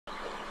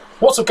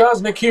What's up,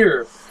 guys? Nick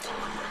here.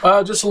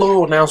 Just a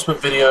little announcement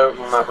video.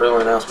 Well, not really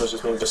an announcement,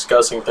 just me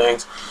discussing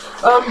things.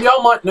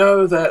 Y'all might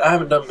know that I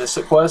haven't done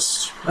Mystic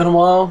Quest in a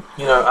while.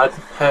 You know, I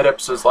had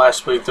episodes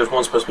last week. There's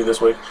one supposed to be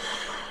this week.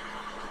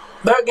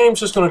 That game's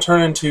just going to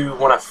turn into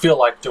when I feel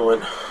like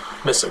doing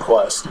Mystic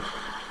Quest.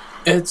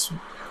 It's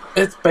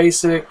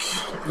basic.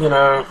 You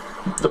know,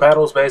 the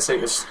battle's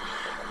basic. It's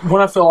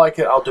when I feel like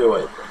it, I'll do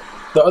it.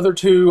 The other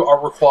two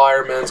are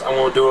requirements. I'm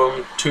going to do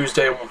them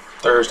Tuesday and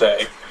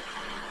Thursday.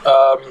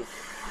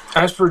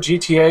 As for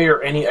GTA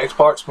or any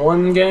Xbox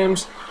One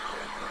games,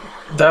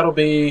 that'll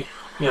be,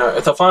 you know,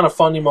 if I find a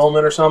funny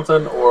moment or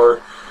something,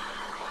 or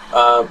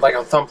like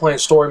if I'm playing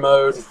story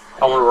mode,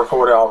 I want to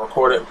record it, I'll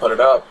record it and put it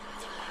up.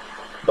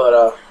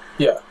 But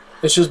yeah,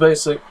 it's just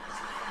basic.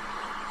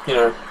 You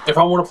know, if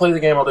I want to play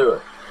the game, I'll do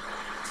it.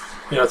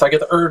 You know, if I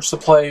get the urge to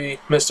play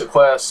Mystic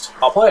Quest,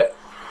 I'll play it.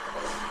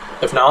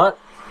 If not,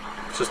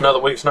 it's just another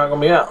week's not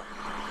going to be out.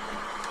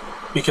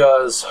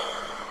 Because,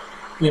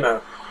 you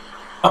know,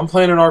 I'm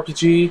playing an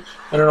RPG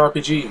and an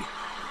RPG.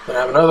 Then I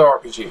have another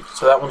RPG.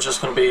 So that one's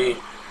just going to be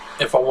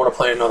if I want to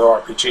play another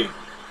RPG.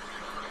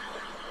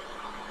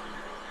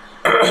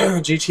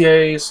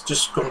 GTA is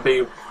just going to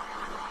be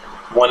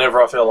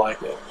whenever I feel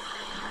like it.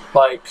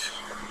 Like,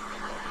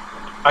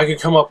 I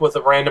could come up with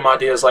a random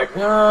ideas like,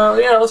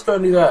 yeah, let's go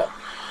and do that.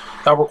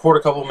 I'll record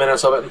a couple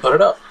minutes of it and put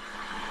it up.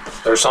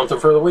 There's something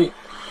for the week.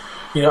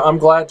 You know, I'm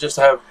glad just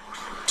to have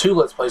 2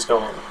 Let's Plays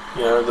going.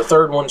 You know, the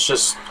third one's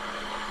just...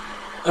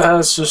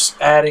 it's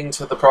just adding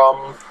to the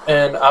problem,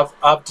 and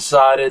I've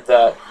decided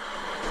that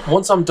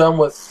once I'm done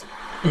with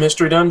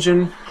Mystery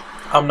Dungeon,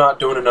 I'm not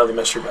doing another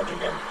Mystery Dungeon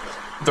game.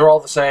 They're all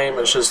the same,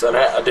 it's just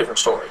a different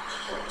story.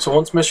 So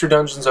once Mystery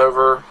Dungeon's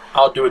over,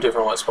 I'll do a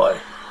different Let's Play.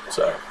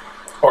 So,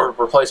 or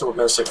replace it with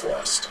Mystic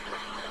Quest.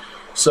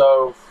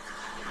 So,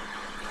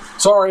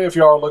 sorry if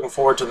y'all are looking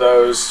forward to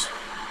those.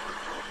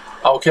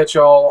 I'll catch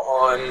y'all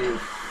on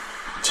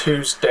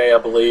Tuesday, I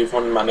believe,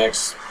 when my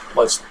next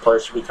Let's Play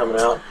should be coming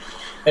out.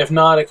 If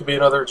not, it could be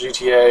another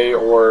GTA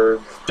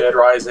or Dead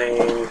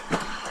Rising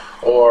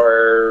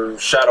or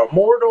Shadow of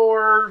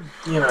Mordor.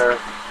 You know,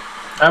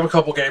 I have a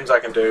couple games I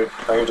can do.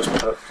 I can just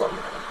put up something.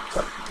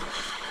 So,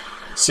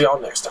 see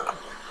y'all next time.